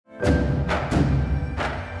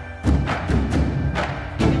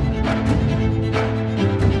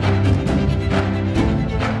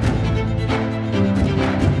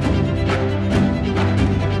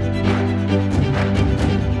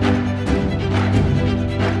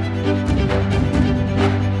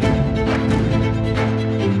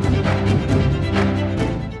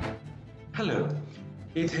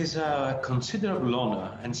is a considerable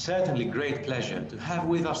honor and certainly great pleasure to have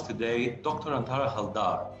with us today Dr. Antara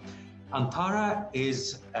Haldar. Antara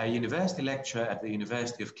is a university lecturer at the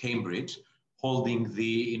University of Cambridge, holding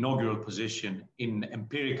the inaugural position in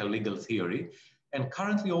empirical legal theory, and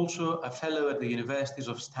currently also a fellow at the universities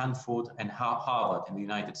of Stanford and Harvard in the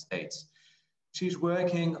United States. She's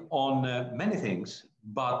working on many things,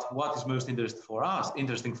 but what is most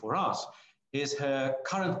interesting for us is her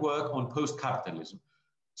current work on post-capitalism.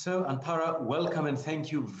 So Antara, welcome and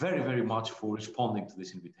thank you very, very much for responding to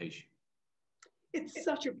this invitation. It's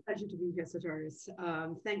such a pleasure to be here, Sotiris.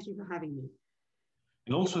 Thank you for having me.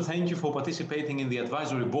 And also thank you for participating in the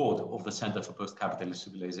advisory board of the Center for Postcapitalist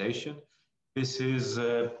Civilization. This is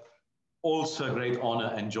also a great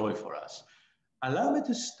honor and joy for us. Allow me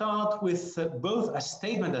to start with both a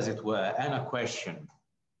statement, as it were, and a question.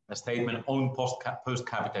 A statement on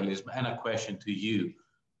post-capitalism and a question to you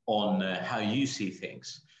on how you see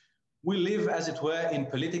things. We live, as it were, in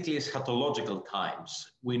politically eschatological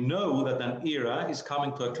times. We know that an era is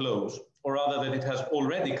coming to a close, or rather that it has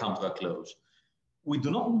already come to a close. We do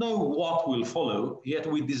not know what will follow, yet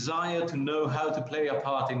we desire to know how to play a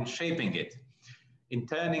part in shaping it, in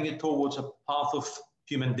turning it towards a path of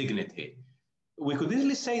human dignity. We could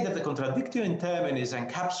easily say that the contradictio in terminis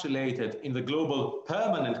encapsulated in the global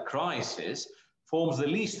permanent crisis forms the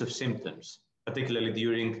least of symptoms, particularly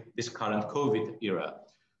during this current COVID era.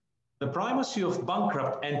 The primacy of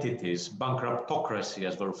bankrupt entities, bankruptocracy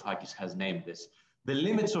as Varoufakis has named this, the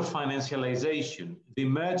limits of financialization, the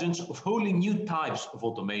emergence of wholly new types of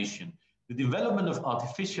automation, the development of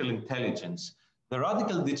artificial intelligence, the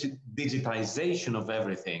radical digitization of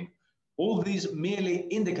everything, all these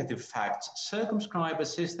merely indicative facts circumscribe a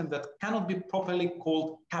system that cannot be properly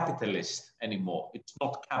called capitalist anymore. It's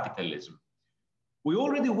not capitalism. We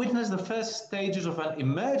already witnessed the first stages of an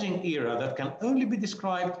emerging era that can only be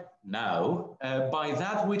described now by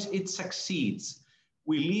that which it succeeds.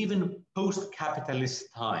 We live in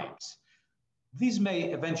post-capitalist times. These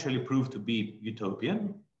may eventually prove to be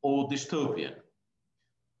utopian or dystopian,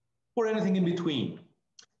 or anything in between.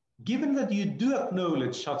 Given that you do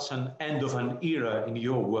acknowledge such an end of an era in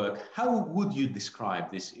your work, how would you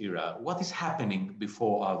describe this era? What is happening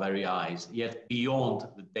before our very eyes, yet beyond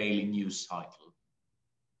the daily news cycle?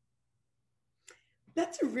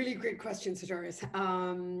 That's a really great question, Sotiris.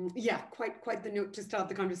 Yeah, quite the note to start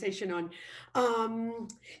the conversation on.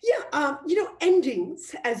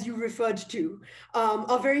 Endings, as you referred to,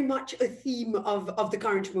 are very much a theme of the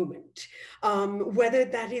current moment. Whether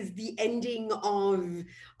that is the ending of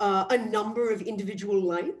a number of individual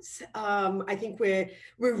lives, I think we're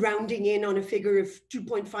rounding in on a figure of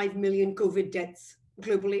 2.5 million COVID deaths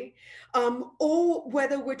globally, or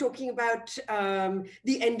whether we're talking about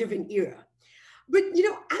the end of an era. But,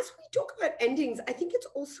 as we talk about endings, I think it's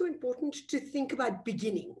also important to think about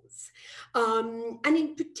beginnings. And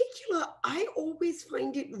in particular, I always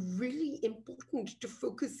find it really important to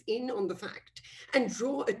focus in on the fact and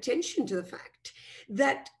draw attention to the fact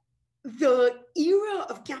that the era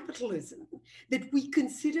of capitalism that we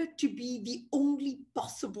consider to be the only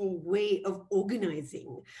possible way of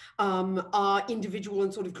organizing our individual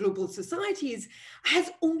and sort of global societies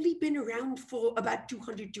has only been around for about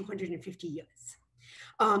 250 years.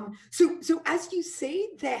 So as you say,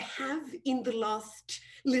 there have in the last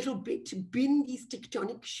little bit been these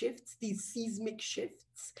tectonic shifts, these seismic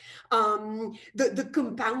shifts, the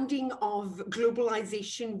compounding of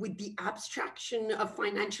globalization with the abstraction of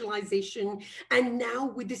financialization, and now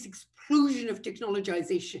with this explosion of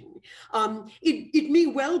technologization. It may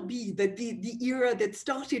well be that the era that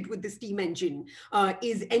started with the steam engine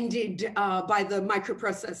is ended by the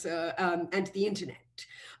microprocessor and the internet.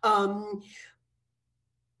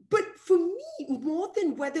 But for me, more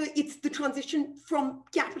than whether it's the transition from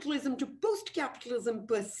capitalism to post-capitalism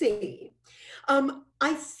per se,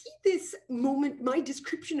 I see this moment, my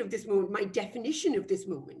description of this moment, my definition of this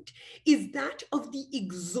moment, is that of the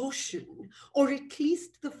exhaustion, or at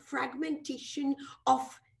least the fragmentation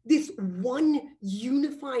of this one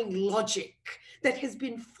unifying logic that has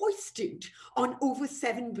been foisted on over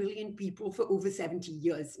 7 billion people for over 70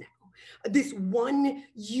 years now. This one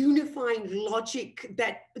unifying logic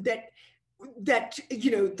that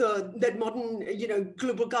modern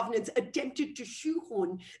global governance attempted to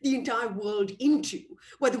shoehorn the entire world into,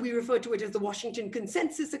 whether we refer to it as the Washington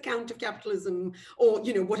Consensus account of capitalism or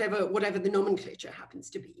whatever the nomenclature happens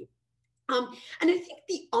to be. And I think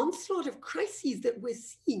the onslaught of crises that we're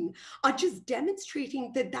seeing are just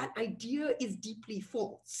demonstrating that that idea is deeply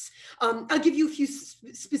false. I'll give you a few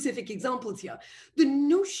specific examples here. The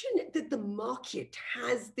notion that the market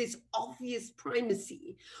has this obvious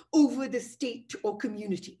primacy over the state or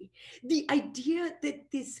community, the idea that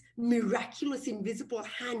this miraculous invisible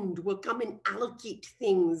hand will come and allocate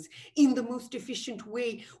things in the most efficient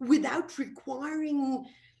way without requiring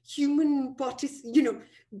human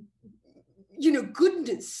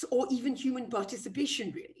goodness or even human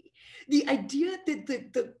participation, really. The idea that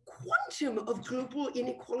the quantum of global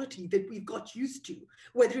inequality that we've got used to,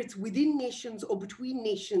 whether it's within nations or between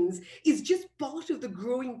nations, is just part of the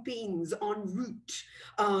growing pains en route,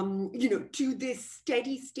 to this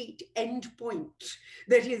steady state endpoint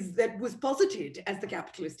that was posited as the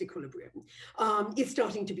capitalist equilibrium, is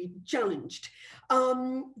starting to be challenged.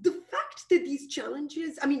 The fact that these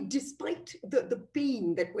challenges, despite the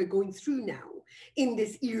pain that we're going through now in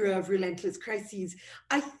this era of relentless crises,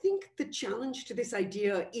 I think the challenge to this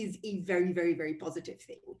idea is a very, very, very positive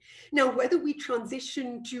thing. Now, whether we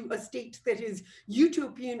transition to a state that is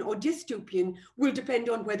utopian or dystopian will depend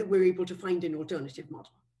on whether we're able to find an alternative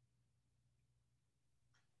model.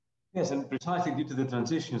 Yes, and precisely due to the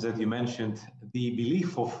transitions that you mentioned, the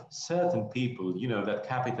belief of certain people, that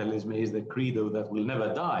capitalism is the credo that will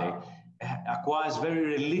never die, acquires very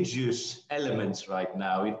religious elements right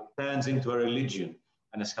now. It turns into a religion,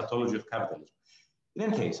 an eschatology of capitalism. In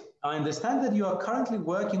any case, I understand that you are currently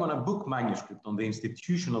working on a book manuscript on the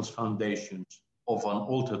institutional foundations of an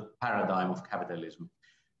altered paradigm of capitalism,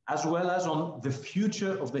 as well as on the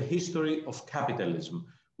future of the history of capitalism,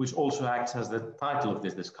 which also acts as the title of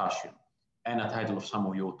this discussion and a title of some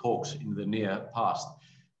of your talks in the near past.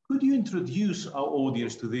 Could you introduce our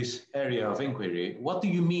audience to this area of inquiry? What do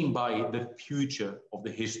you mean by the future of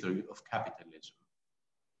the history of capitalism?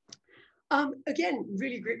 Again,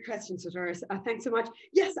 really great question, Sotiris. Thanks so much.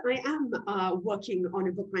 Yes, I am working on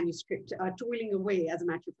a book manuscript, toiling away, as a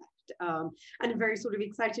matter of fact, and I'm very sort of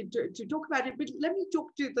excited to talk about it. But let me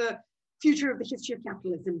talk to the future of the history of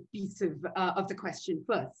capitalism piece of the question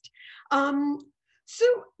first. So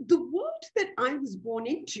the world that I was born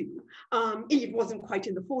into, it wasn't quite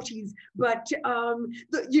in the 40s, but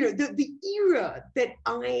the era that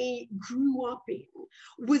I grew up in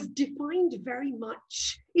was defined very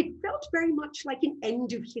much, it felt very much like an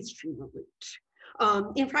end of history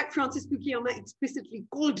moment. In fact, Francis Fukuyama explicitly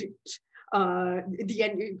called it the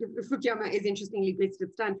end. Fukuyama is interestingly based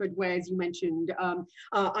at Stanford, where, as you mentioned,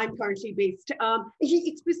 I'm currently based. He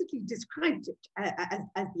explicitly described it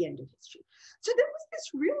as the end of history. So there was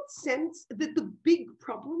this real sense that the big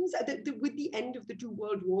problems, with the end of the two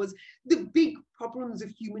world wars, the big problems of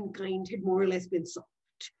humankind had more or less been solved.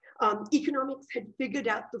 Economics had figured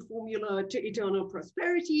out the formula to eternal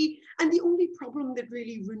prosperity, and the only problem that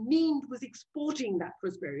really remained was exporting that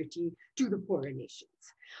prosperity to the poorer nations.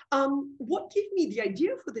 What gave me the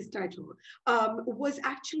idea for this title was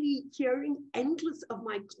actually hearing endless of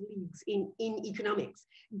my colleagues in economics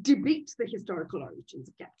debate the historical origins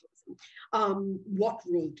of capitalism. What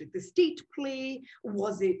role did the state play?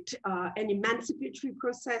 Was it an emancipatory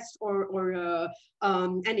process or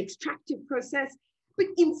an extractive process? But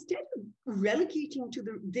instead of relegating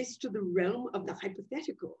this to the realm of the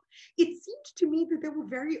hypothetical, it seemed to me that there were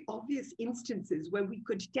very obvious instances where we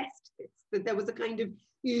could test this, that there was a kind of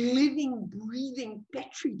living, breathing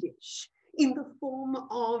petri dish in the form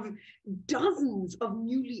of dozens of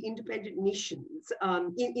newly independent nations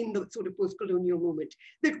in the sort of post-colonial moment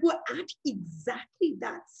that were at exactly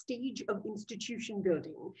that stage of institution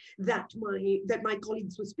building that my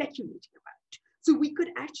colleagues were speculating about. So we could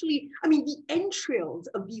actually, the entrails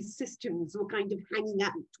of these systems were kind of hanging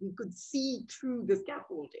out. We could see through the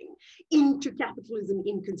scaffolding into capitalism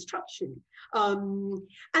in construction.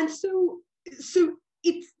 And so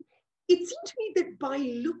it seemed to me that by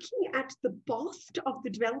looking at the past of the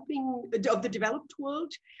developed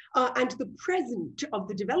world and the present of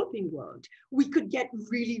the developing world, we could get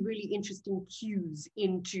really, really interesting cues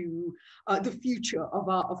into the future of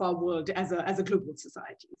our world as a global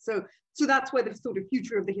society. So that's where the sort of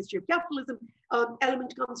future of the history of capitalism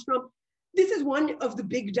element comes from. This is one of the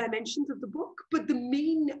big dimensions of the book, but the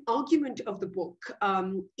main argument of the book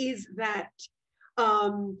is that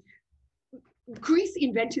Greece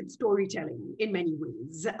invented storytelling in many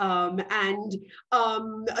ways. The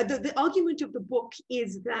argument of the book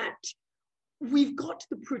is that we've got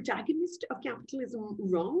the protagonist of capitalism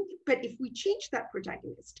wrong, but if we change that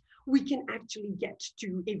protagonist, we can actually get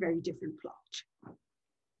to a very different plot.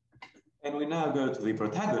 And we now go to the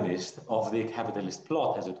protagonist of the capitalist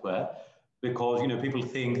plot, as it were. because people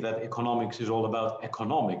think that economics is all about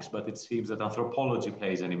economics, but it seems that anthropology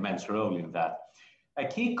plays an immense role in that. A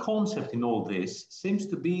key concept in all this seems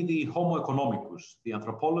to be the Homo economicus, the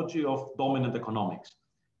anthropology of dominant economics.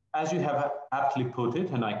 As you have aptly put it,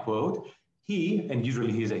 and I quote, he, and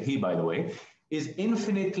usually he is a he, by the way, is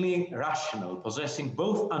infinitely rational, possessing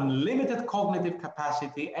both unlimited cognitive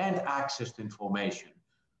capacity and access to information,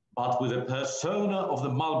 but with a persona of the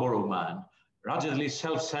Marlboro man, ruggedly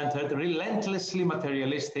self-centered, relentlessly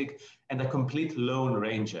materialistic, and a complete lone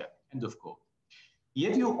ranger, end of quote.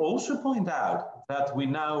 Yet you also point out that we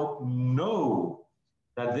now know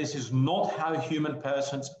that this is not how human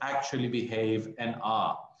persons actually behave and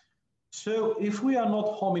are. So if we are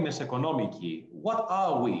not homines economici, what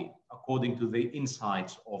are we according to the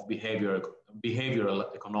insights of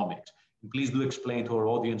behavioral economics? And please do explain to our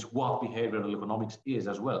audience what behavioral economics is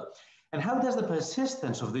as well. And how does the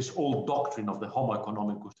persistence of this old doctrine of the Homo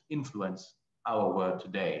economicus influence our world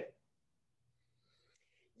today?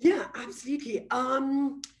 Yeah, absolutely.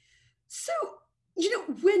 So,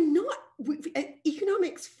 we're not,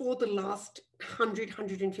 economics for the last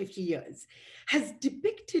 150 years has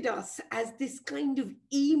depicted us as this kind of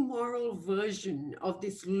amoral version of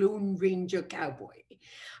this Lone Ranger cowboy,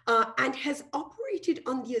 and has operated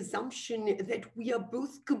on the assumption that we are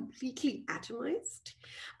both completely atomized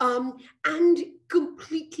and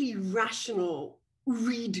completely rational,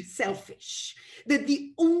 selfish, that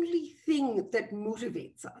the only thing that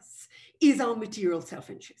motivates us is our material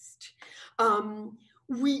self-interest.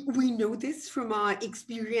 We know this from our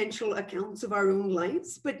experiential accounts of our own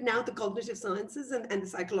lives, but now the cognitive sciences and the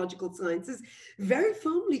psychological sciences very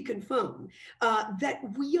firmly confirm that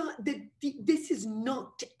this is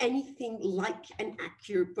not anything like an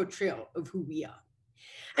accurate portrayal of who we are.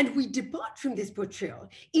 And we depart from this portrayal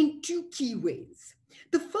in two key ways.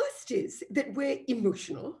 The first is that we're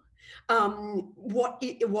emotional,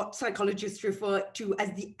 what psychologists refer to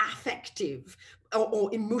as the affective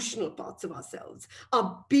or emotional parts of ourselves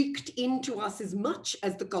are baked into us as much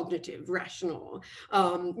as the cognitive, rational,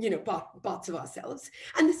 parts of ourselves.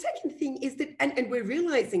 And the second thing is that, and we're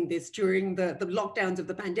realizing this during the lockdowns of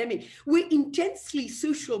the pandemic, we're intensely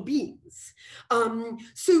social beings.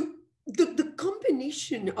 So the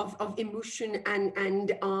combination of emotion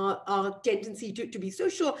and our tendency to be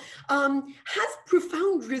social has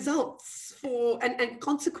profound results for and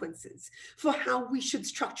consequences for how we should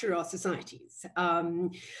structure our societies.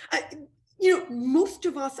 Most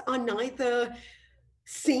of us are neither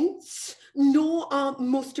saints, nor are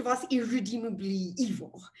most of us irredeemably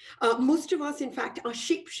evil. Most of us, in fact, are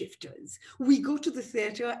shapeshifters. We go to the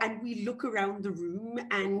theater and we look around the room,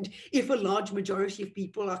 and if a large majority of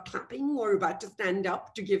people are clapping or about to stand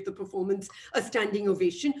up to give the performance a standing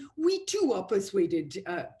ovation, we too are persuaded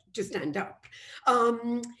to stand up.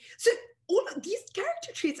 So all of these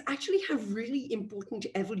character traits actually have really important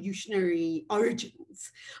evolutionary origins.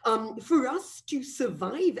 For us to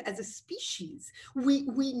survive as a species, we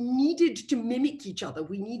needed to mimic each other.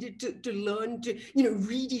 We needed to learn to,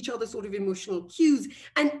 read each other's sort of emotional cues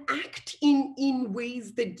and act in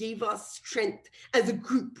ways that gave us strength as a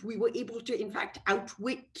group. We were able to, in fact,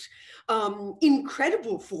 outwit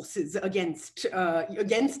incredible forces against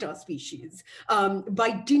our species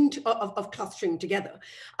by dint of clustering together.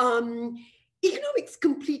 Economics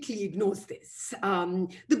completely ignores this.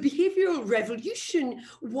 The behavioral revolution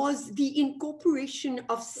was the incorporation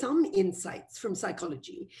of some insights from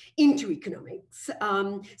psychology into economics.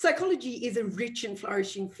 Psychology is a rich and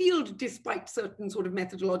flourishing field, despite certain sort of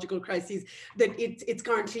methodological crises that it's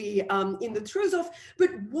currently in the throes of.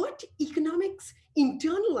 But what economics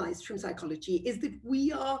internalized from psychology is that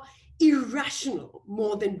we are irrational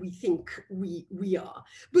more than we think we are,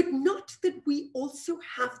 but not that we also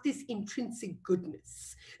have this intrinsic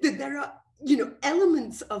goodness, that there are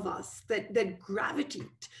elements of us that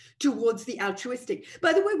gravitate towards the altruistic.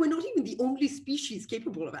 By the way, we're not even the only species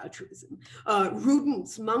capable of altruism.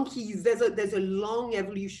 Rodents, monkeys, there's a long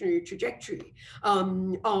evolutionary trajectory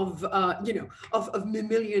of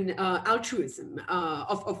mammalian altruism,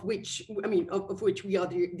 of which we are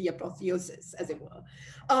the apotheosis, as it were.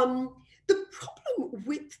 The problem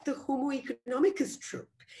with the Homo economicus trope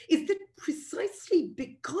is that precisely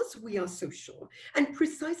because we are social and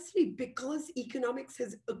precisely because economics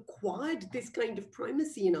has acquired this kind of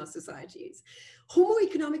primacy in our societies, Homo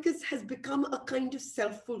economicus has become a kind of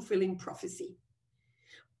self-fulfilling prophecy.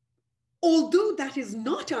 Although although that is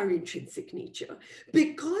not our intrinsic nature,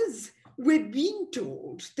 because we're being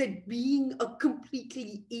told that being a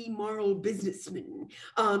completely amoral businessman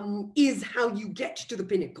is how you get to the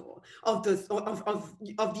pinnacle of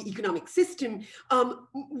the economic system,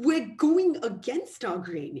 we're going against our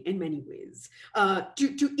grain in many ways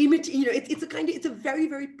to imitate. It's a very,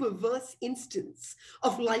 very perverse instance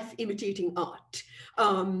of life imitating art,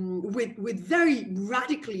 with very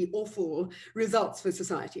radically awful results for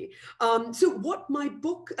society. So what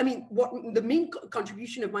the main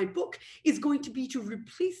contribution of my book is going to be to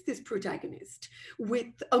replace this protagonist with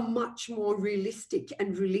a much more realistic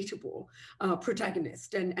and relatable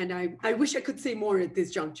protagonist. And I wish I could say more at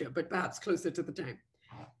this juncture, but perhaps closer to the time.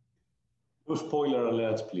 No spoiler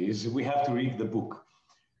alerts, please. We have to read the book.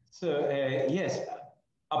 So yes,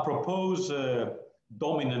 I propose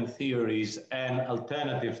dominant theories and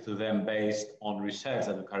alternatives to them based on research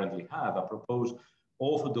that we currently have. I propose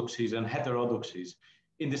orthodoxies and heterodoxies.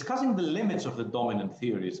 In discussing the limits of the dominant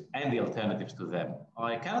theories and the alternatives to them,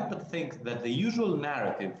 I cannot but think that the usual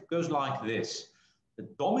narrative goes like this. The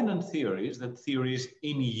dominant theories, that theories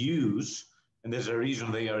in use, and there's a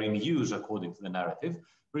reason they are in use according to the narrative,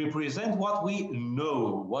 represent what we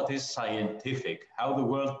know, what is scientific, how the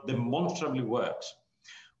world demonstrably works.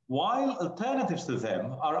 While alternatives to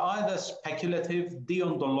them are either speculative,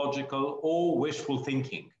 deontological, or wishful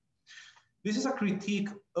thinking. This is a critique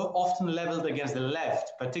often leveled against the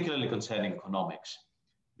left, particularly concerning economics.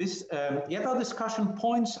 Yet our discussion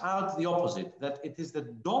points out the opposite, that it is the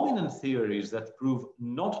dominant theories that prove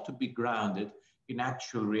not to be grounded in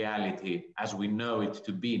actual reality as we know it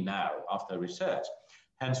to be now after research.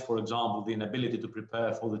 Hence, for example, the inability to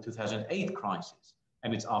prepare for the 2008 crisis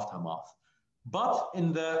and its aftermath. But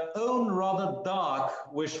in their own rather dark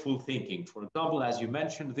wishful thinking, for example, as you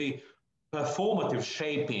mentioned, the performative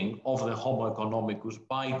shaping of the Homo economicus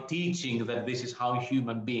by teaching that this is how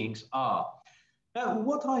human beings are. Now,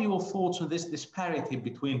 what are your thoughts on this disparity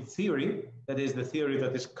between theory, that is the theory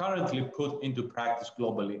that is currently put into practice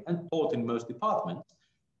globally and taught in most departments,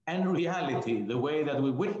 and reality, the way that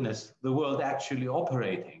we witness the world actually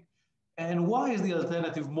operating? And why is the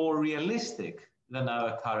alternative more realistic than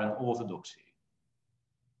our current orthodoxy?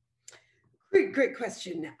 Great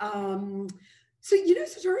question. So,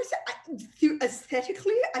 Sotiris,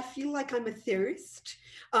 aesthetically, I feel like I'm a theorist.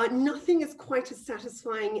 Nothing is quite as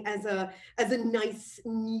satisfying as a nice,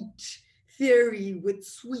 neat theory with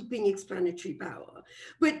sweeping explanatory power.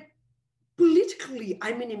 But politically,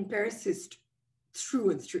 I'm an empiricist through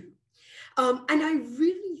and through. And I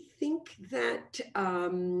really think that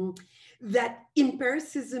that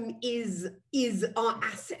empiricism is our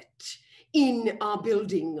asset in our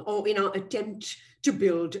building or in our attempt to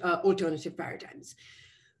build alternative paradigms.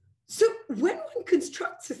 So when one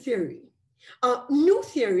constructs a theory, no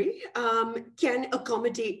theory can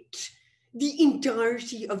accommodate the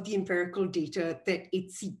entirety of the empirical data that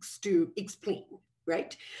it seeks to explain,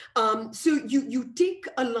 right? So you take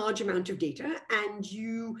a large amount of data and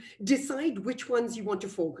you decide which ones you want to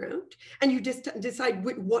foreground, and you decide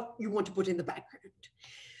what you want to put in the background.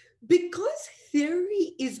 Because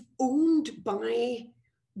theory is owned by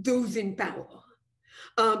those in power,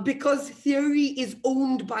 because theory is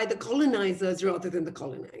owned by the colonizers rather than the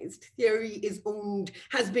colonized. Theory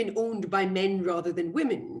has been owned by men rather than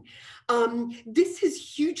women. This has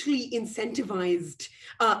hugely incentivized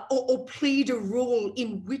or played a role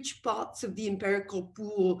in which parts of the empirical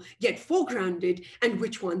pool get foregrounded and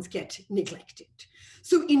which ones get neglected.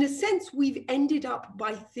 So in a sense, we've ended up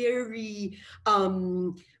by theory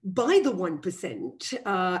by the 1%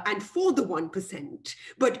 and for the 1%,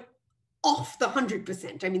 but off the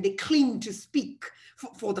 100%. I mean, they claim to speak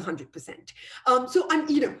for the 100%. So I'm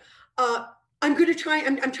going to try,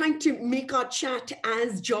 I'm trying to make our chat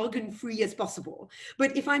as jargon-free as possible.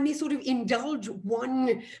 But if I may sort of indulge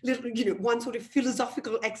one little, one sort of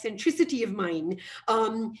philosophical eccentricity of mine,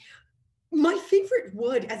 my favorite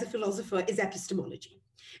word as a philosopher is epistemology.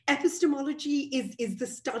 Epistemology is the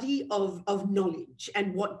study of knowledge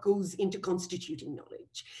and what goes into constituting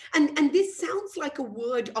knowledge. And this sounds like a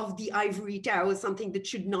word of the ivory tower, something that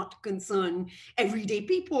should not concern everyday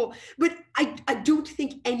people, but I don't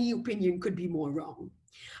think any opinion could be more wrong.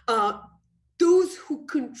 Those who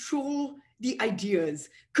control the ideas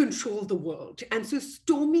control the world. And so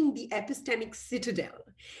storming the epistemic citadel,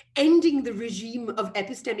 ending the regime of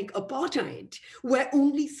epistemic apartheid, where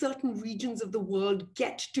only certain regions of the world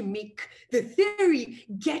get to make the theory,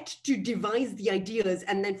 get to devise the ideas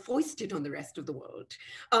and then foist it on the rest of the world,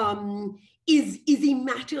 is a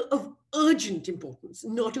matter of urgent importance,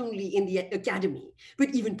 not only in the academy, but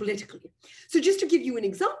even politically. So just to give you an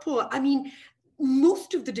example, I mean,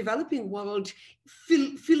 most of the developing world,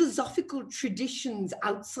 philosophical traditions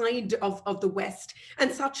outside of the West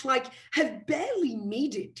and such like have barely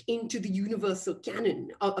made it into the universal canon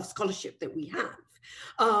of scholarship that we have.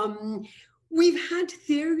 We've had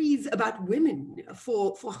theories about women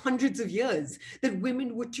for hundreds of years, that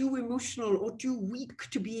women were too emotional or too weak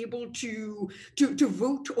to be able to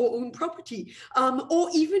vote or own property, or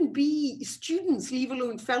even be students, leave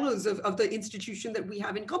alone fellows of the institution that we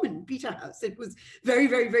have in common, Peterhouse. It was very,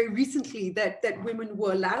 very, very recently that women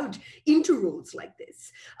were allowed into roles like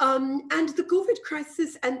this. And the COVID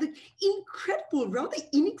crisis and the incredible, rather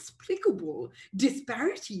inexplicable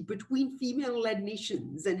disparity between female-led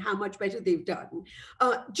nations and how much better they've done,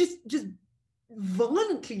 just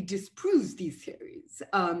violently disproves these theories.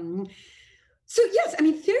 So yes, I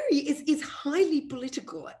mean, theory is highly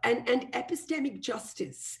political, and epistemic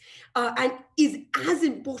justice and is as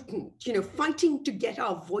important, fighting to get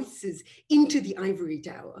our voices into the ivory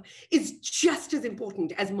tower is just as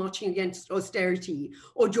important as marching against austerity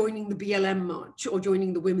or joining the BLM march or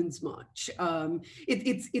joining the women's march.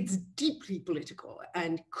 It's deeply political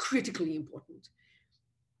and critically important.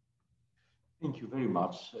 Thank you very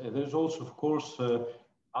much. There's also, of course,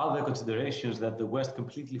 other considerations that the West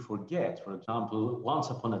completely forgets. For example,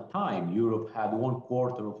 once upon a time, Europe had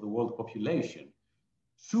 1/4 of the world population.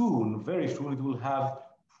 Soon, very soon, it will have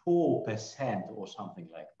 4% or something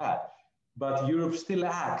like that. But Europe still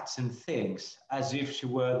acts and thinks as if she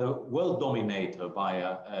were the world dominator via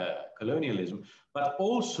colonialism, but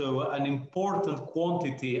also an important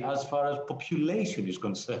quantity as far as population is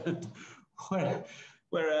concerned.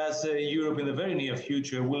 Whereas Europe in the very near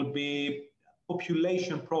future will be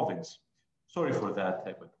population province. Sorry for that,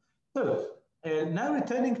 Edward. So now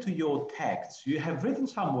returning to your text, you have written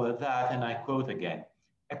somewhere that, and I quote again,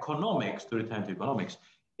 economics, to return to economics,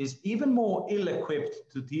 is even more ill-equipped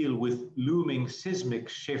to deal with looming seismic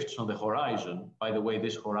shifts on the horizon. By the way,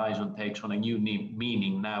 this horizon takes on a new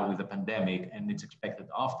meaning now with the pandemic and its expected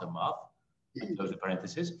aftermath, and close the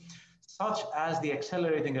parenthesis, such as the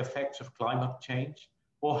accelerating effects of climate change,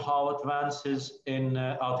 or how advances in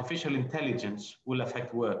artificial intelligence will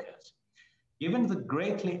affect workers. Given the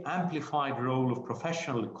greatly amplified role of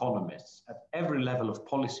professional economists at every level of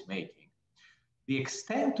policymaking, the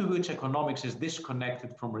extent to which economics is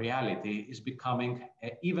disconnected from reality is becoming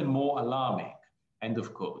even more alarming, end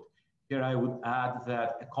of quote. Here I would add that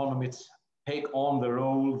economists take on the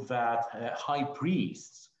role that high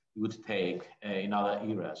priests would take in other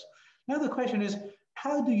eras. Now the question is,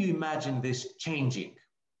 how do you imagine this changing?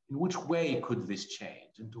 In which way could this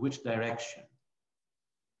change? Into which direction?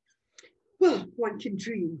 Well, one can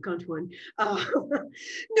dream, can't one?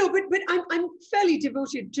 No, but I'm fairly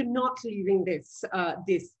devoted to not leaving this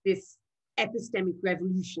epistemic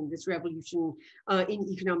revolution, this revolution in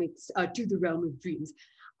economics to the realm of dreams.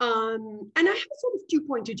 And I have a sort of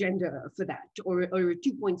two-point agenda for that, or a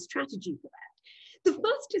two-point strategy for that. The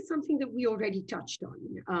first is something that we already touched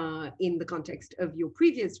on in the context of your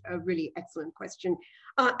previous really excellent question,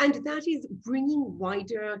 and that is bringing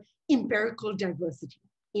wider empirical diversity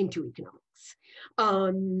into economics.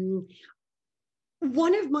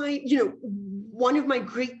 One of my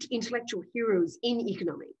great intellectual heroes in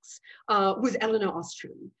economics was Elinor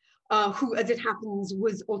Ostrom, who, as it happens,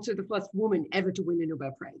 was also the first woman ever to win a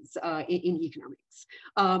Nobel Prize in economics.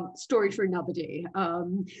 Story for another day.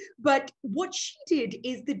 But what she did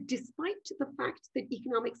is that despite the fact that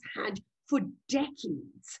economics had for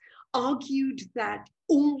decades argued that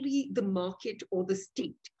only the market or the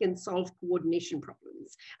state can solve coordination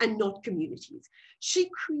problems and not communities, she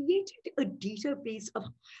created a database of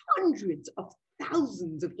hundreds of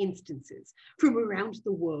thousands of instances from around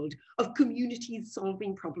the world of communities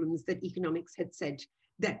solving problems that economics had said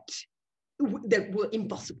that were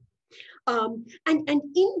impossible. And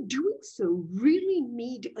in doing so, really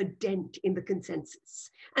made a dent in the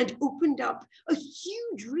consensus and opened up a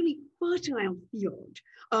huge, really fertile field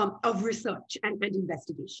of research and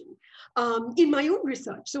investigation. In my own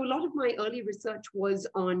research, so a lot of my early research was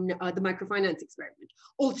on the microfinance experiment,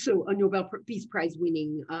 also a Nobel Peace Prize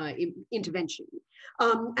winning intervention.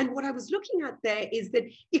 And what I was looking at there is that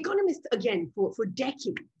economists, again, for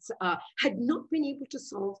decades, had not been able to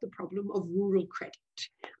solve the problem of rural credit.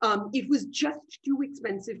 It was just too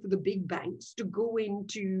expensive for the big banks to go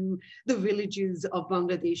into the villages of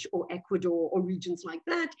Bangladesh or Ecuador or regions like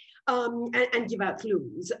that and give out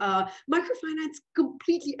loans. Microfinance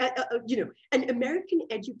completely, an American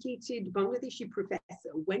educated Bangladeshi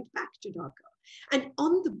professor went back to Dhaka, and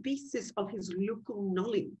on the basis of his local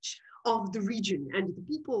knowledge of the region and the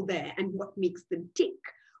people there and what makes them tick,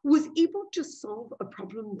 was able to solve a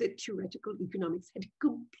problem that theoretical economics had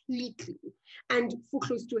completely, and for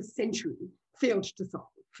close to a century, failed to solve.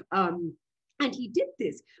 And he did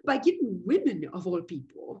this by giving women, of all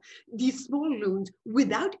people, these small loans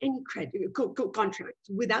without any credit contracts,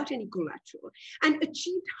 without any collateral, and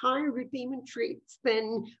achieved higher repayment rates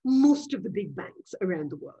than most of the big banks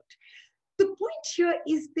around the world. The point here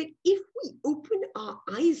is that if we open our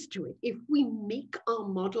eyes to it, if we make our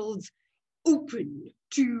models open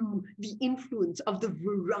to the influence of the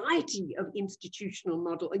variety of institutional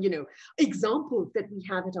model, examples that we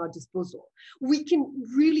have at our disposal, we can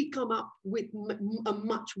really come up with a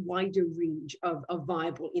much wider range of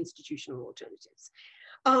viable institutional alternatives.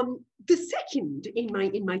 The second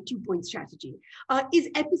in my two-point strategy is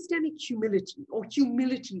epistemic humility, or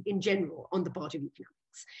humility in general on the part of economics.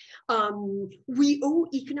 We owe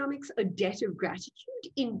economics a debt of gratitude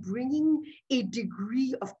in bringing a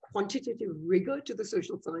degree of quantitative rigor to the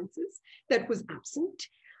social sciences that was absent.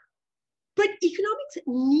 But economics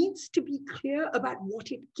needs to be clear about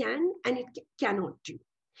what it can and it cannot do.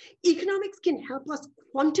 Economics can help us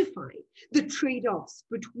quantify the trade-offs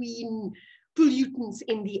between pollutants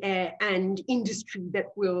in the air and industry that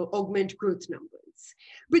will augment growth numbers.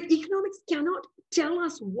 But economics cannot tell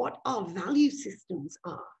us what our value systems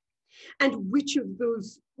are and which of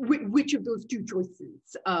those two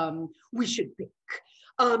choices we should pick.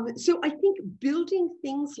 So I think building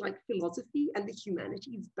things like philosophy and the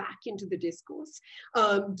humanities back into the discourse,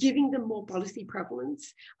 giving them more policy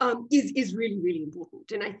prevalence is really, really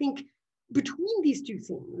important. And I think between these two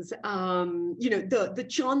things, the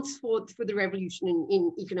chance for the revolution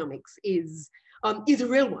in economics is a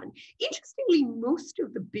real one. Interestingly, most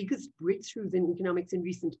of the biggest breakthroughs in economics in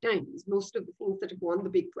recent times, most of the things that have won the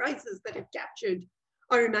big prizes, that have captured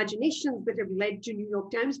our imaginations, that have led to New York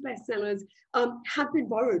Times bestsellers, have been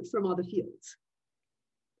borrowed from other fields.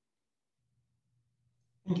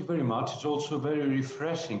 Thank you very much. It's also very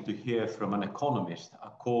refreshing to hear from an economist a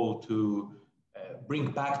call to bring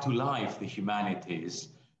back to life the humanities,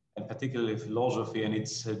 and particularly philosophy and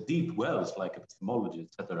its deep wells like epistemology,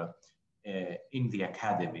 etc., in the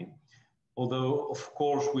academy. Although, of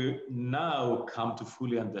course, we now come to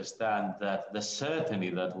fully understand that the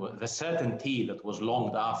certainty that was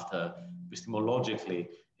longed after epistemologically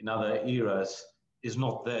in other eras is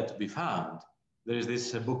not there to be found. There is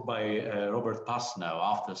this book by Robert Pasnow,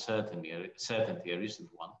 After Certainty, a recent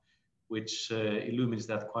one, which illumines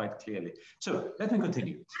that quite clearly. So let me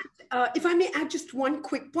continue. If I may add just one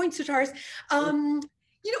quick point, Sotiris.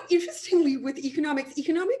 Interestingly, with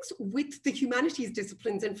economics with the humanities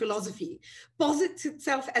disciplines and philosophy posits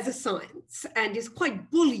itself as a science and is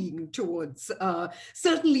quite bullying towards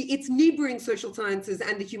certainly its neighboring social sciences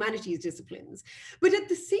and the humanities disciplines. But at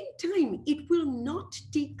the same time, it will not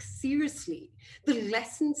take seriously the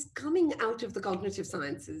lessons coming out of the cognitive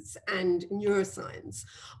sciences and neuroscience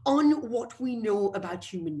on what we know about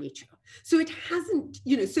human nature. So it hasn't,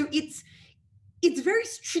 so it's very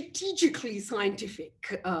strategically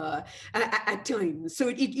scientific at times. So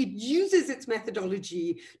it uses its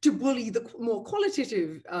methodology to bully the more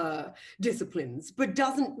qualitative disciplines, but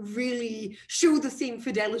doesn't really show the same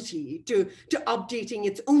fidelity to updating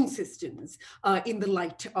its own systems in the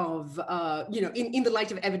light of in the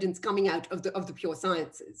light of evidence coming out of the pure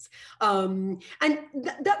sciences. And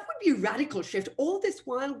that would be a radical shift. All this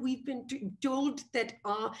while we've been told that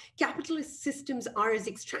our capitalist systems are as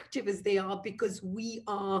extractive as they are because we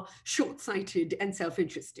are short-sighted and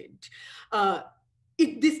self-interested.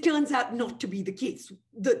 This turns out not to be the case.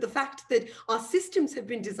 The fact that our systems have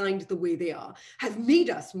been designed the way they are have made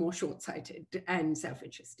us more short-sighted and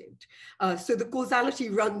self-interested. So the causality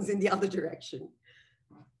runs in the other direction.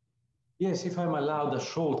 Yes, if I'm allowed a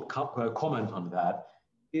short comment on that,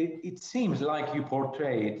 it seems like you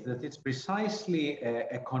portrayed that it's precisely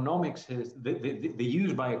economics, the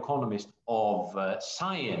use by economists of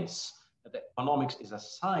science, that economics is a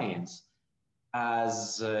science,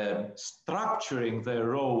 as structuring their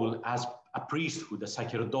role as a priesthood, a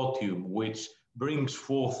sacerdotium, which brings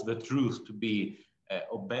forth the truth to be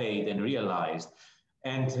obeyed and realized.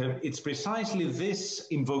 And it's precisely this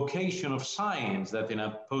invocation of science that in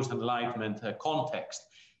a post-Enlightenment context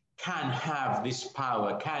can have this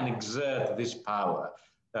power, can exert this power.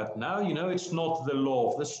 That now, it's not the law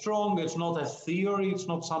of the strong, it's not a theory, it's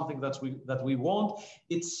not something that we want,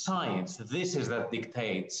 it's science. This is that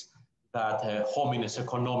dictates that homines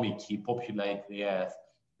economici populate the earth,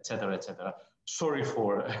 etc., etc. Sorry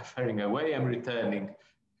for ferrying away, I'm returning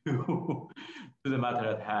to the matter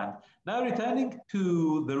at hand. Now returning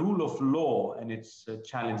to the rule of law and its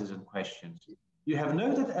challenges and questions. You have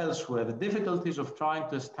noted elsewhere the difficulties of trying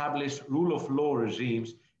to establish rule of law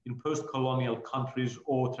regimes in post-colonial countries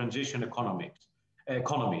or transition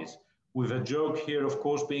economies, with a joke here, of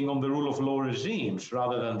course, being on the rule of law regimes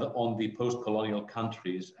rather than on the post-colonial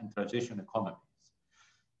countries and transition economies.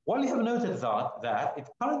 While you have noted that, it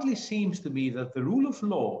currently seems to be that the rule of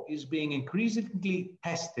law is being increasingly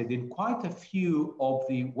tested in quite a few of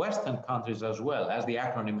the Western countries as well, as the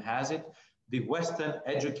acronym has it, the Western,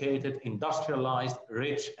 educated, industrialized,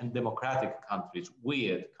 rich, and democratic countries,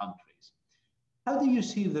 weird countries. How do you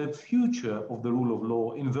see the future of the rule of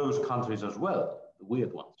law in those countries as well, the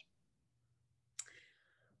weird ones?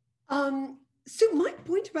 So my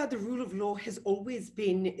point about the rule of law has always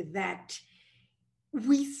been that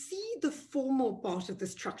we see the formal part of the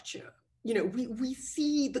structure. You know, we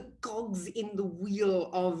see the cogs in the wheel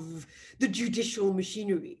of the judicial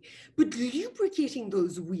machinery, but lubricating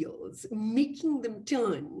those wheels, making them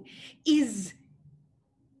turn,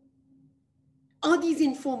 are these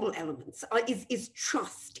informal elements? Is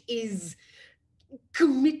trust, is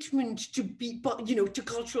commitment to to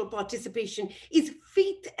cultural participation, is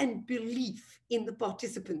faith and belief in the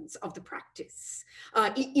participants of the practice,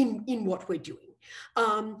 in what we're doing.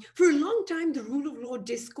 For a long time, the rule of law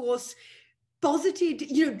discourse posited,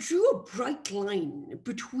 drew a bright line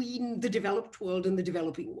between the developed world and the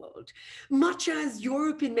developing world, much as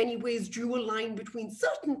Europe in many ways drew a line between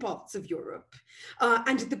certain parts of Europe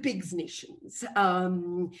and the pigs nations,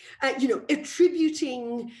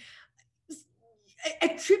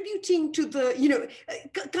 attributing to the,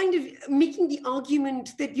 kind of making the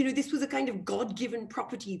argument that, this was a kind of God-given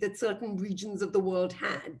property that certain regions of the world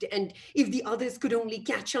had. And if the others could only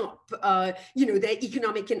catch up, their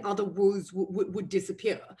economic and other woes would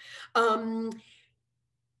disappear.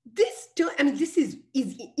 This is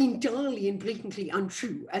entirely and blatantly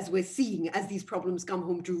untrue, as we're seeing as these problems come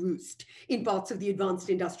home to roost in parts of the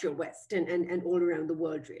advanced industrial West and all around the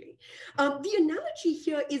world, really. The analogy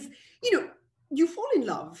here is, you fall in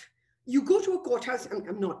love, you go to a courthouse.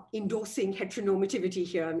 I'm not endorsing heteronormativity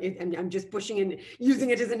here. I'm just pushing and using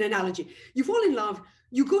it as an analogy. You fall in love,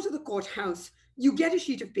 you go to the courthouse, you get a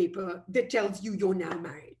sheet of paper that tells you you're now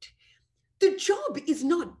married. The job is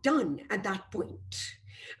not done at that point.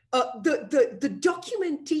 The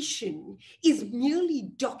documentation is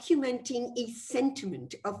merely documenting a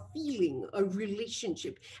sentiment, a feeling, a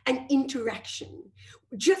relationship, an interaction.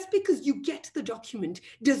 Just because you get the document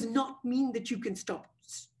does not mean that you can stop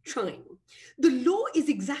trying. The law is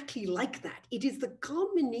exactly like that. It is the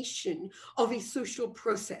culmination of a social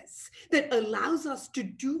process that allows us to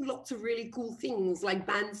do lots of really cool things like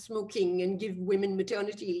ban smoking and give women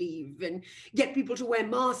maternity leave and get people to wear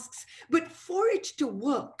masks. But for it to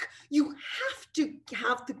work, you have to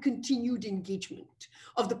have the continued engagement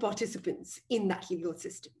of the participants in that legal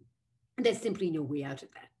system. There's simply no way out of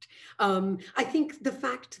that. I think the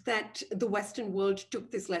fact that the Western world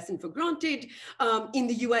took this lesson for granted. In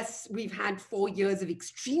the US, we've had 4 years of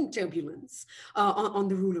extreme turbulence on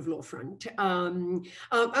the rule of law front.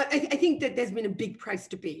 I think that there's been a big price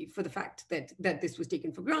to pay for the fact that this was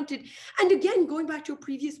taken for granted. And again, going back to a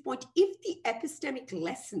previous point, if the epistemic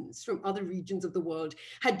lessons from other regions of the world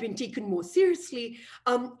had been taken more seriously,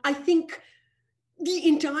 I think the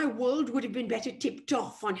entire world would have been better tipped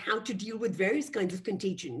off on how to deal with various kinds of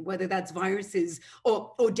contagion, whether that's viruses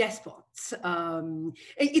or despots.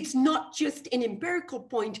 It's not just an empirical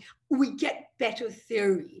point. We get better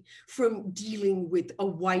theory from dealing with a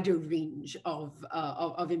wider range of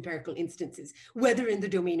empirical instances, whether in the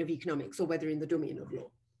domain of economics or whether in the domain of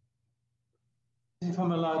law. If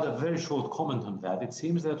I'm allowed a very short comment on that, it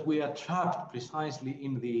seems that we are trapped precisely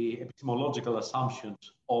in the epistemological assumptions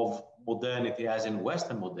of modernity, as in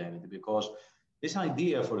Western modernity, because this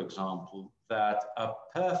idea, for example, that a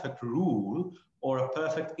perfect rule or a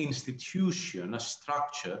perfect institution, a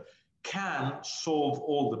structure, can solve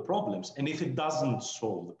all the problems. And if it doesn't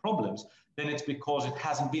solve the problems, then it's because it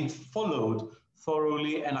hasn't been followed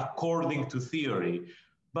thoroughly and according to theory.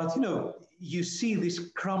 But, you see this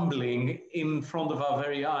crumbling in front of our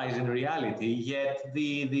very eyes in reality, yet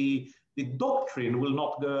the doctrine will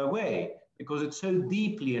not go away because it's so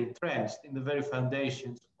deeply entrenched in the very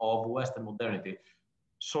foundations of Western modernity.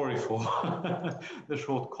 Sorry for the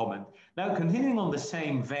short comment. Now, continuing on the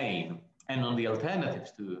same vein and on the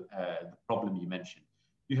alternatives to the problem you mentioned,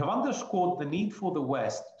 you have underscored the need for the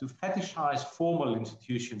West to fetishize formal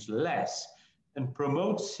institutions less and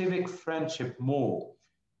promote civic friendship more.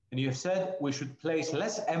 And you have said we should place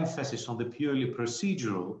less emphasis on the purely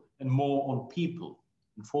procedural and more on people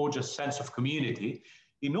and forge a sense of community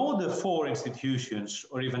in order for institutions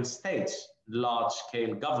or even states,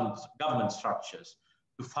 large-scale government structures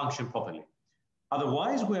to function properly.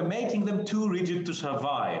 Otherwise, we're making them too rigid to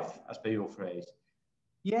survive, as per your phrase.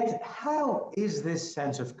 Yet, how is this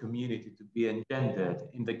sense of community to be engendered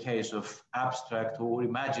in the case of abstract or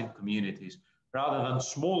imagined communities, rather than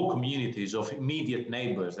small communities of immediate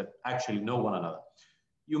neighbors that actually know one another?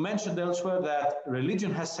 You mentioned elsewhere that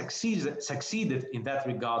religion has succeeded in that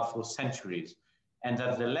regard for centuries, and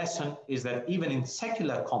that the lesson is that even in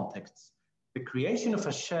secular contexts, the creation of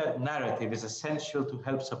a shared narrative is essential to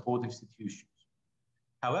help support institutions.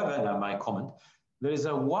 However, now my comment, there is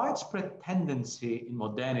a widespread tendency in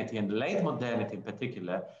modernity, and late modernity in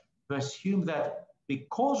particular, to assume that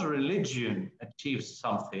because religion achieves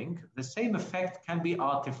something, the same effect can be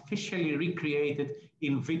artificially recreated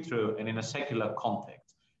in vitro and in a secular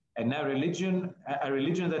context. And now a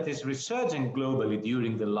religion that is resurging globally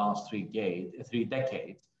during the last three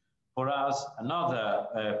decades, for us,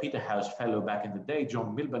 another Peterhouse fellow back in the day,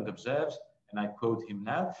 John Milbank, observes, and I quote him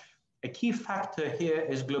now, a key factor here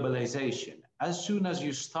is globalization. As soon as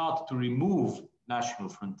you start to remove national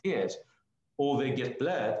frontiers or they get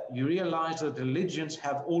blurred, you realize that religions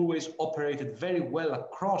have always operated very well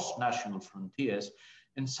across national frontiers,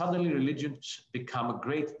 and suddenly religions become a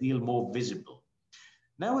great deal more visible.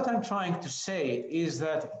 Now, what I'm trying to say is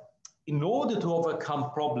that in order to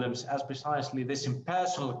overcome problems as precisely this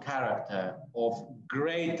impersonal character of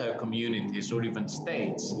greater communities or even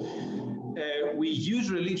states, we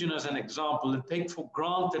use religion as an example and take for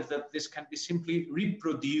granted that this can be simply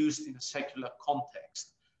reproduced in a secular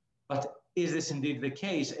context. But is this indeed the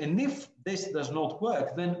case? And if this does not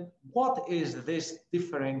work, then what is this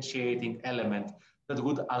differentiating element that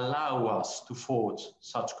would allow us to forge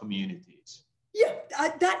such communities? Yeah,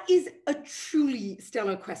 that is a truly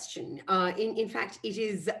stellar question. In fact, it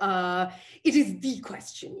is the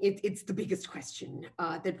question. It's the biggest question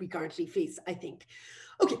that we currently face, I think.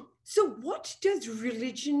 Okay, so what does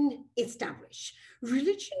religion establish?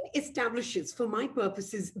 Religion establishes, for my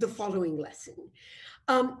purposes, the following lesson.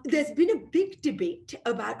 There's been a big debate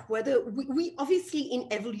about whether we obviously in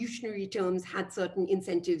evolutionary terms had certain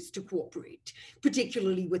incentives to cooperate,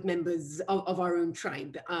 particularly with members of our own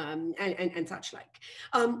tribe and such like.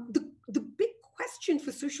 The big question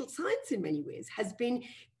for social science in many ways has been,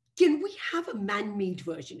 can we have a man-made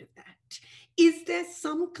version of that? Is there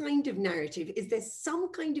some kind of narrative? Is there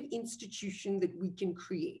some kind of institution that we can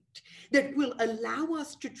create that will allow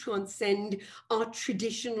us to transcend our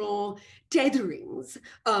traditional tetherings,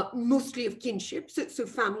 mostly of kinship, so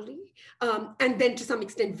family, and then to some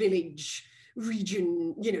extent village,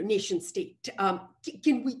 region, nation state?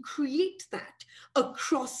 Can we create that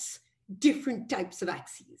across different types of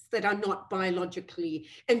axes that are not biologically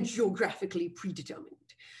and geographically predetermined?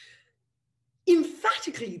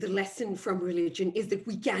 Emphatically, the lesson from religion is that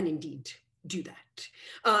we can indeed do that.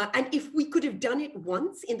 And if we could have done it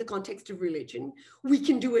once in the context of religion, we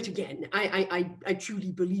can do it again. I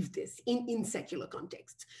truly believe this in secular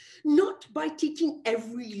contexts, not by taking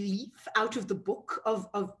every leaf out of the book of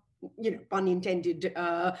pun intended,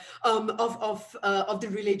 of the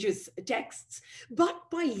religious texts,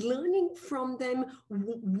 but by learning from them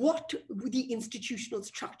what the institutional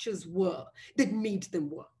structures were that made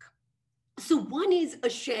them work. So one is a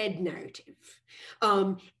shared narrative.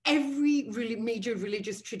 Every major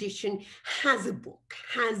religious tradition has a book,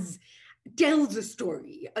 tells a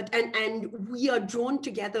story, and we are drawn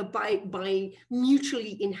together by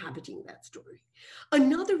mutually inhabiting that story.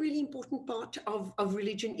 Another really important part of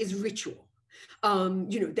religion is ritual.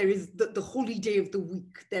 There is the holy day of the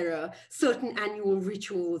week. There are certain annual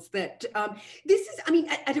rituals that, this is,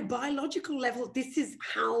 at a biological level, this is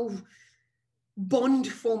how bond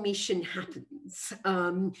formation happens.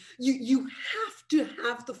 You have to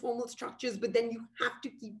have the formal structures, but then you have to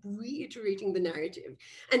keep reiterating the narrative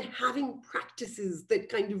and having practices that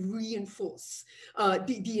kind of reinforce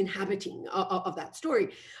the inhabiting of that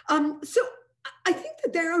story. So I think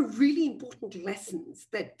that there are really important lessons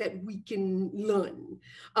that we can learn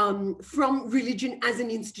from religion as an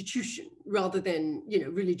institution, rather than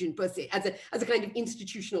religion per se, as a kind of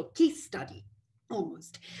institutional case study.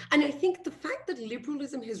 Almost. And I think the fact that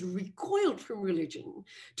liberalism has recoiled from religion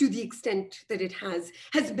to the extent that it has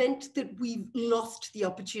meant that we've lost the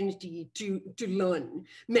opportunity to learn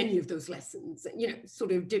many of those lessons,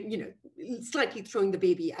 slightly throwing the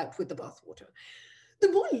baby out with the bathwater.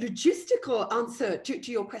 The more logistical answer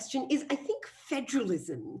to your question is, I think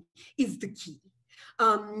federalism is the key.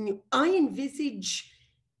 I envisage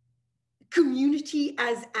community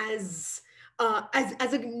as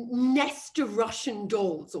a nest of Russian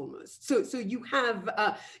dolls almost. So you have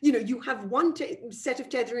one set of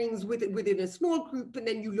tetherings within a small group, and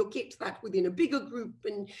then you locate that within a bigger group,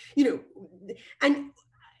 and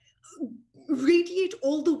radiate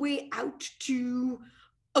all the way out to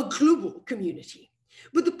a global community.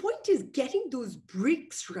 But the point is getting those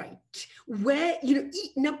bricks right, where,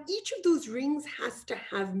 now each of those rings has to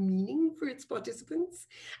have meaning for its participants,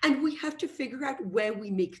 and we have to figure out where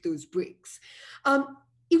we make those bricks.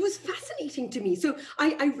 It was fascinating to me. So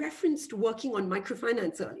I referenced working on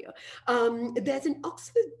microfinance earlier. There's an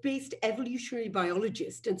Oxford-based evolutionary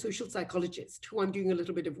biologist and social psychologist who I'm doing a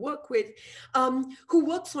little bit of work with, who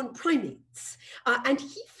works on primates. And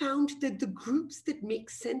he found that the groups that make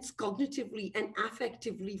sense cognitively and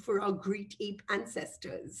affectively for our great ape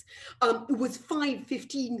ancestors was 5,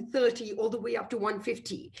 15, 30, all the way up to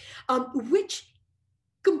 150, which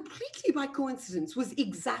completely by coincidence was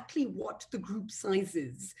exactly what the group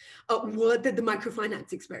sizes were that the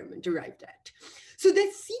microfinance experiment arrived at. So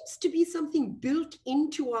there seems to be something built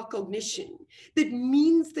into our cognition that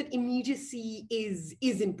means that immediacy is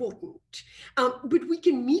important. But we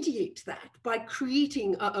can mediate that by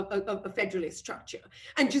creating a federalist structure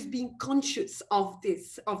and just being conscious of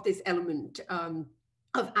this element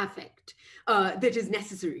of affect that is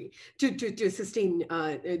necessary to sustain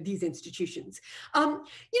these institutions.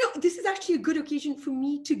 This is actually a good occasion for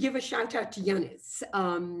me to give a shout out to Yanis.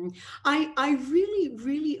 I really,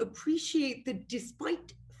 really appreciate that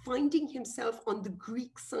despite finding himself on the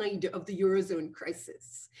Greek side of the Eurozone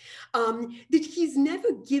crisis, that he's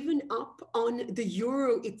never given up on the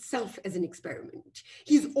Euro itself as an experiment.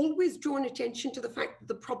 He's always drawn attention to the fact that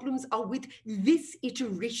the problems are with this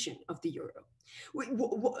iteration of the Euro.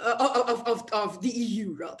 Of the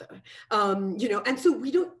EU rather, and so we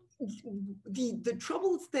don't. The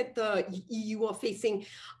troubles that the EU are facing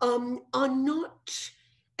are not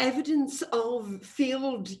evidence of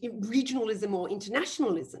failed regionalism or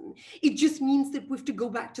internationalism. It just means that we have to go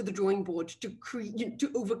back to the drawing board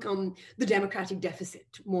to overcome the democratic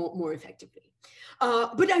deficit more effectively.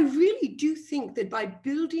 But I really do think that by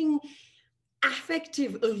building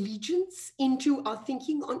affective allegiance into our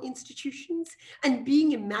thinking on institutions and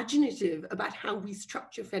being imaginative about how we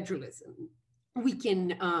structure federalism, we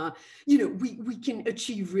can, we can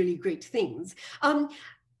achieve really great things.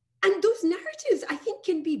 And those narratives, I think,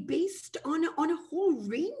 can be based on a whole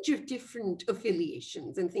range of different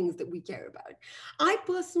affiliations and things that we care about. I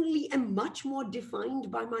personally am much more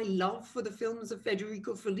defined by my love for the films of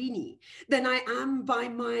Federico Fellini than I am by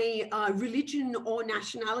my religion or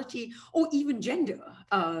nationality or even gender,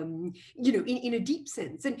 in a deep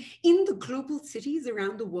sense. And in the global cities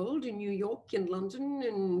around the world, in New York and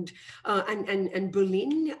London and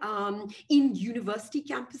Berlin, in university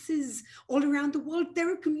campuses all around the world,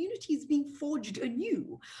 there are communities being forged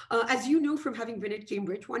anew. As you know from having been at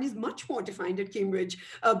Cambridge, one is much more defined at Cambridge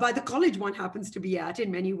by the college one happens to be at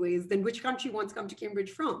in many ways than which country one's come to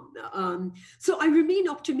Cambridge from. So I remain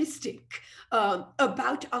optimistic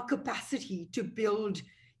about our capacity to build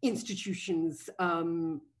institutions,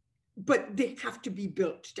 but they have to be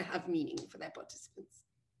built to have meaning for their participants.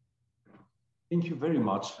 Thank you very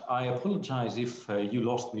much. I apologize if you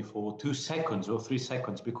lost me for 2 seconds or 3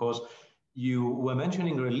 seconds because you were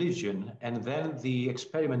mentioning religion and then the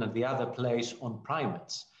experiment at the other place on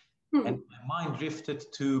primates. And my mind drifted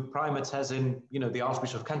to primates as in, the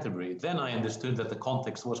Archbishop of Canterbury. Then I understood that the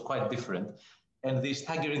context was quite different and the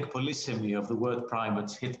staggering polysemy of the word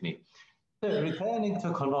primates hit me. So returning to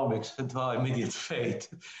economics and to our immediate fate,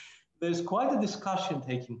 there's quite a discussion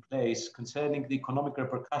taking place concerning the economic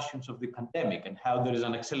repercussions of the pandemic and how there is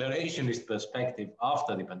an accelerationist perspective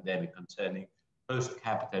after the pandemic concerning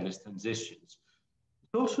post-capitalist transitions.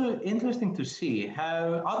 It's also interesting to see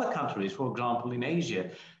how other countries, for example, in Asia,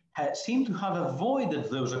 seem to have avoided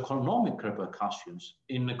those economic repercussions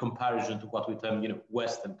in comparison to what we term,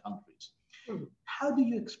 Western countries. How do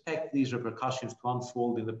you expect these repercussions to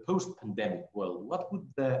unfold in the post-pandemic world? What would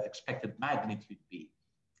the expected magnitude be?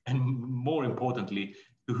 And more importantly,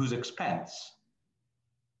 to whose expense?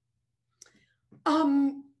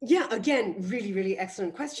 Yeah, again, really, really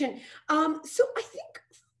excellent question. So I think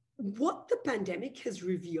what the pandemic has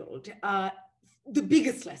revealed, the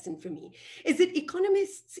biggest lesson for me is that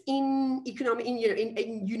economists in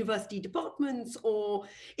university departments or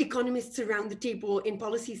economists around the table in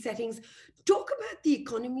policy settings talk about the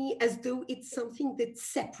economy as though it's something that's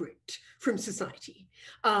separate from society.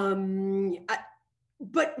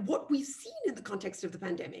 But what we've seen in the context of the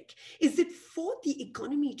pandemic is that for the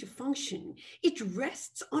economy to function, it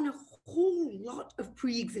rests on a whole lot of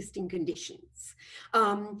pre-existing conditions.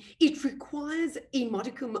 It requires a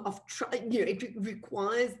modicum of, it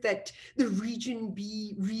requires that the region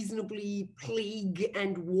be reasonably plague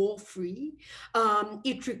and war-free.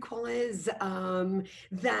 It requires that,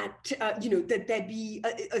 that there be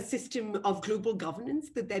a system of global governance,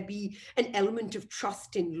 that there be an element of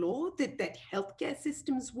trust in law, that healthcare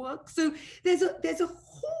systems work. So there's a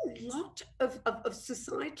whole lot of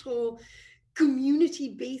societal,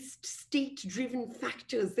 community-based, state-driven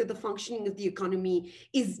factors that the functioning of the economy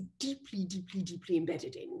is deeply, deeply, deeply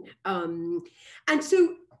embedded in. And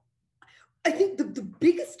so I think the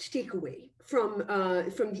biggest takeaway from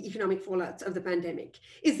the economic fallouts of the pandemic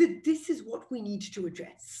is that this is what we need to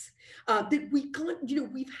address. That we can't,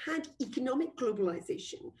 we've had economic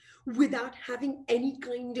globalization without having any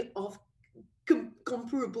kind of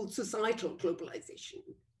comparable societal globalization.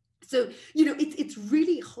 So, it's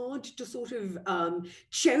really hard to sort of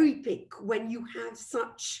cherry pick when you have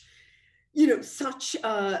such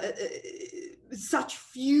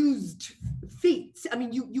fused fates. I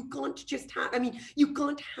mean, you can't just have, you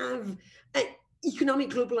can't have economic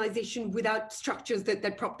globalization without structures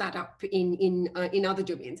that prop that up in other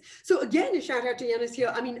domains. So again, a shout out to Yanis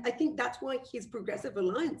here. I mean, I think that's why his Progressive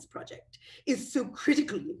Alliance project is so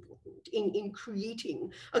critically important in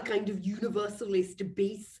creating a kind of universalist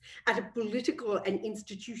base at a political and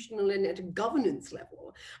institutional and at a governance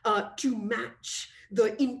level to match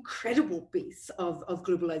the incredible pace of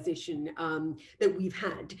globalization that we've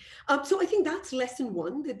had. So I think that's lesson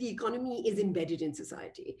one, that the economy is embedded in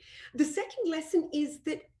society. The second lesson is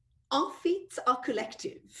that our fates are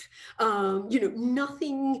collective.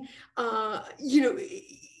 Nothing,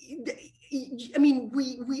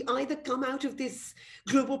 we either come out of this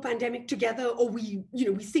global pandemic together, or we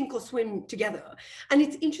sink or swim together. And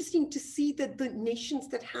it's interesting to see that the nations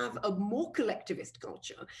that have a more collectivist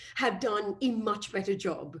culture have done a much better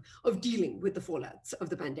job of dealing with the fallouts of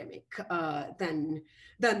the pandemic than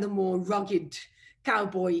the more rugged,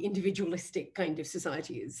 cowboy, individualistic kind of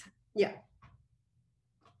societies. Yeah.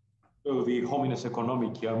 So the homines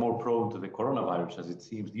economici are more prone to the coronavirus, as it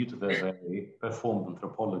seems, due to their very performed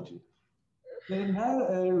anthropology. We're now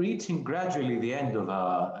reaching gradually the end of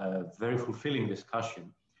our very fulfilling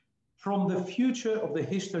discussion. From the future of the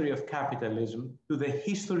history of capitalism to the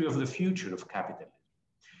history of the future of capitalism,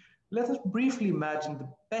 let us briefly imagine the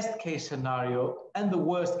best case scenario and the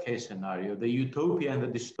worst case scenario, the utopia and the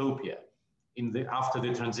dystopia, after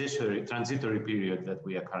the transitory period that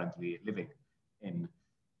we are currently living in.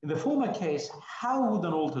 In the former case, how would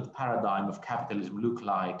an altered paradigm of capitalism look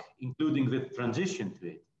like, including the transition to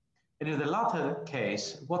it? And in the latter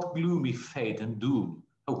case, what gloomy fate and doom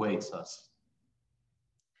awaits us?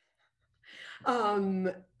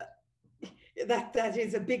 That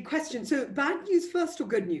is a big question. So bad news first or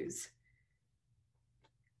good news?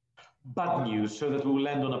 Bad news, so that we will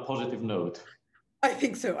end on a positive note. I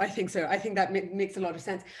think so. I think that makes a lot of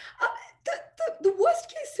sense. The worst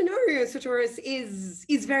case scenario, Sotiris,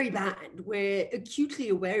 is very bad. We're acutely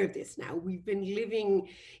aware of this now. We've been living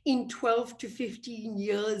in 12 to 15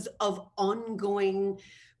 years of ongoing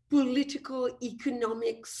political,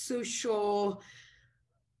 economic, social,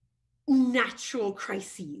 natural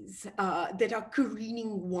crises that are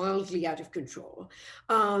careening wildly out of control.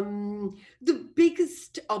 The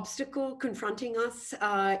biggest obstacle confronting us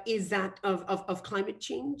is that of climate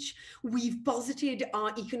change. We've posited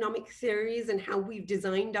our economic theories and how we've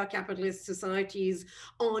designed our capitalist societies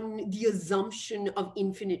on the assumption of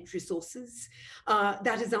infinite resources.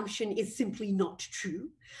 That assumption is simply not true.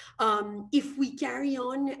 If we carry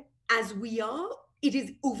on as we are, it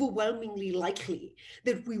is overwhelmingly likely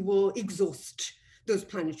that we will exhaust those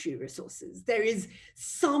planetary resources. There is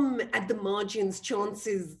some at the margins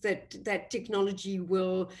chances that technology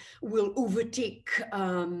will overtake,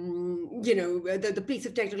 the pace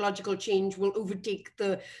of technological change will overtake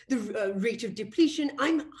the rate of depletion.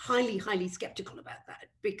 I'm highly, highly skeptical about that,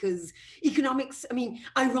 because economics,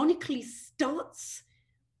 ironically, starts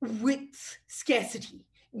with scarcity.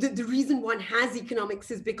 The reason one has economics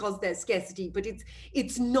is because there's scarcity, but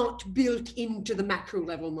it's not built into the macro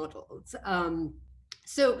level models.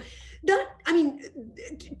 So that,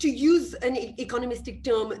 to use an economistic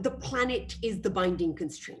term, the planet is the binding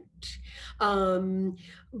constraint.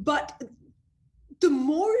 But the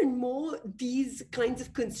more and more these kinds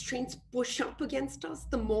of constraints push up against us,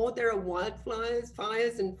 the more there are wildfires,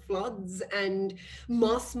 fires and floods and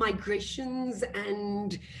mass migrations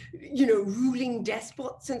and, ruling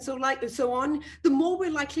despots and so on, the more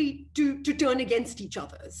we're likely to turn against each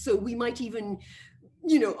other. So we might even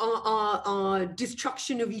our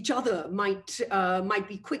destruction of each other might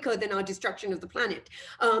be quicker than our destruction of the planet.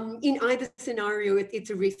 In either scenario, it's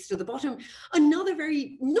a race to the bottom. Another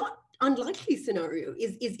very not unlikely scenario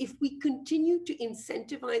is if we continue to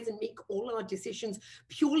incentivize and make all our decisions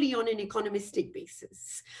purely on an economistic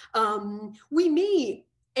basis. We may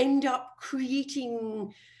end up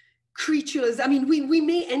creating creatures. I mean, we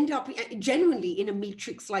may end up genuinely in a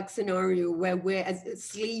matrix-like scenario where we're as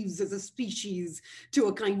slaves as a species to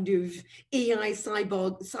a kind of AI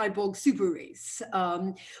cyborg super race.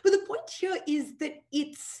 But the point here is that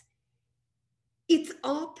it's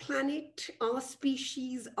our planet, our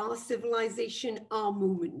species, our civilization, our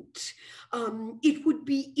moment. It would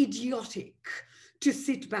be idiotic to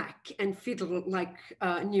sit back and fiddle like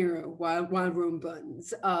Nero while Rome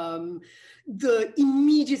burns. The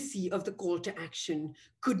immediacy of the call to action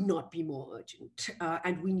could not be more urgent,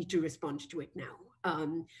 and we need to respond to it now.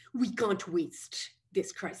 We can't waste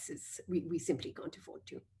this crisis. We simply can't afford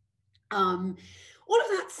to. All of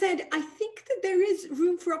that said, I think that there is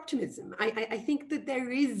room for optimism. I think that there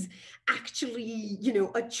is actually,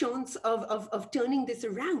 a chance of turning this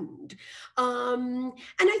around. And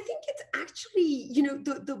I think it's actually,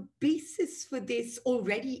 the basis for this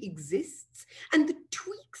already exists, and the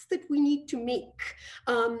tweaks that we need to make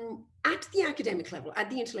at the academic level, at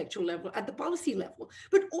the intellectual level, at the policy level,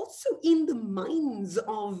 but also in the minds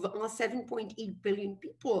of our 7.8 billion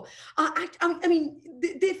people.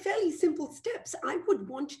 They're fairly simple steps. I would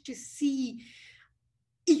want to see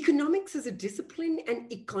economics as a discipline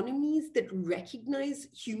and economies that recognize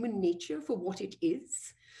human nature for what it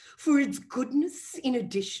is, for its goodness in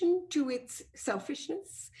addition to its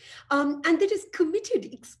selfishness, and that is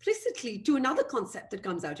committed explicitly to another concept that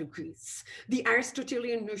comes out of Greece, the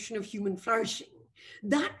Aristotelian notion of human flourishing.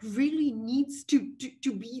 That really needs to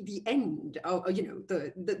be the end. All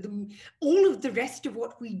of the rest of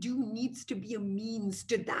what we do needs to be a means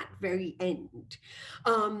to that very end.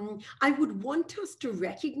 I would want us to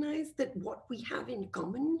recognize that what we have in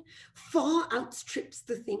common far outstrips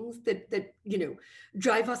the things that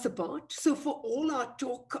drive us apart. So for all our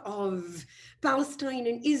talk of Palestine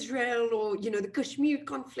and Israel, or the Kashmir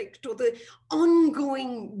conflict, or the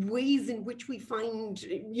ongoing ways in which we find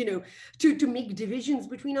to make divisions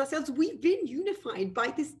between ourselves, we've been unified by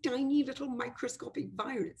this tiny little microscopic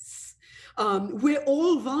virus. We're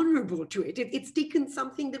all vulnerable to it. It's taken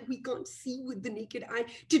something that we can't see with the naked eye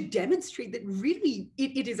to demonstrate that really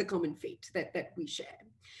it is a common fate that we share.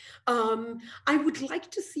 I would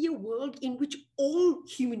like to see a world in which all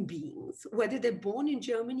human beings, whether they're born in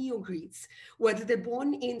Germany or Greece, whether they're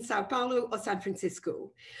born in Sao Paulo or San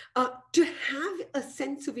Francisco, to have a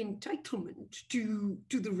sense of entitlement to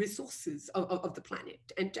the resources of the planet,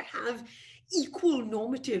 and to have equal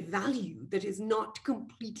normative value that is not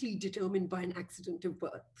completely determined by an accident of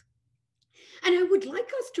birth. And I would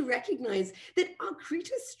like us to recognize that our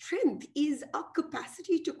greatest strength is our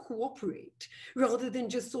capacity to cooperate rather than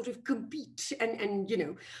just sort of compete and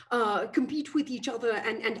compete with each other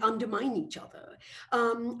and undermine each other.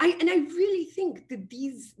 I really think that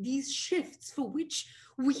these shifts for which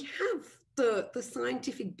we have the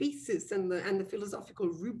scientific basis and the philosophical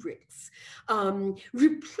rubrics,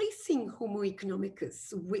 replacing Homo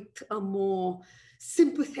economicus with a more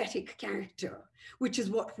sympathetic character, which is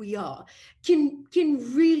what we are, can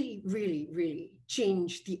really, really, really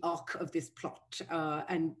change the arc of this plot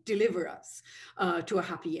and deliver us to a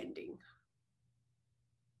happy ending.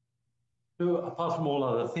 So apart from all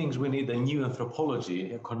other things, we need a new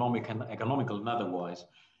anthropology, economical and otherwise.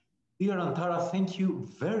 Dear Antara, thank you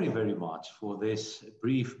very, very much for this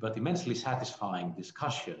brief but immensely satisfying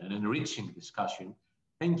discussion, an enriching discussion.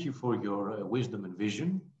 Thank you for your wisdom and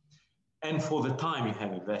vision, and for the time you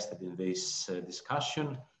have invested in this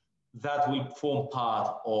discussion. That will form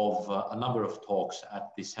part of a number of talks at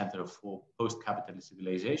the Center for Postcapitalist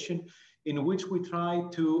Civilization, in which we try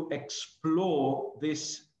to explore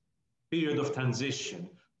this period of transition.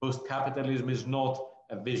 Post-capitalism is not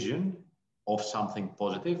a vision of something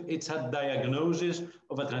positive. It's a diagnosis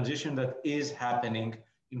of a transition that is happening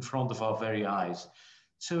in front of our very eyes.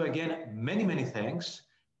 So again, many, many thanks.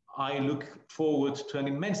 I look forward to an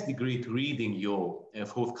immense degree to reading your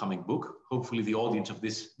forthcoming book, hopefully the audience of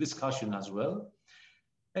this discussion as well.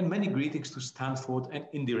 And many greetings to Stanford and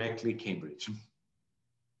indirectly Cambridge.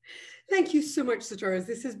 Thank you so much, Sotiris.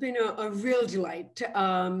 This has been a real delight.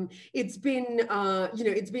 It's been,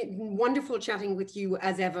 it's been wonderful chatting with you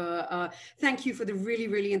as ever. Thank you for the really,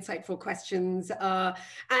 really insightful questions.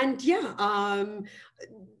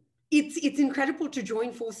 it's incredible to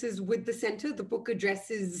join forces with the center. The book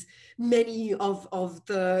addresses many of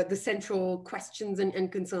the central questions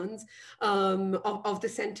and concerns of the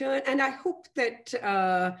center, and I hope that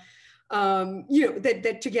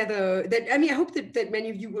that together, I hope that many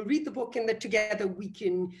of you will read the book, and that together we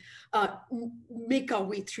can make our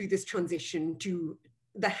way through this transition to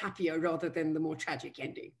the happier rather than the more tragic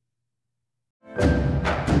ending.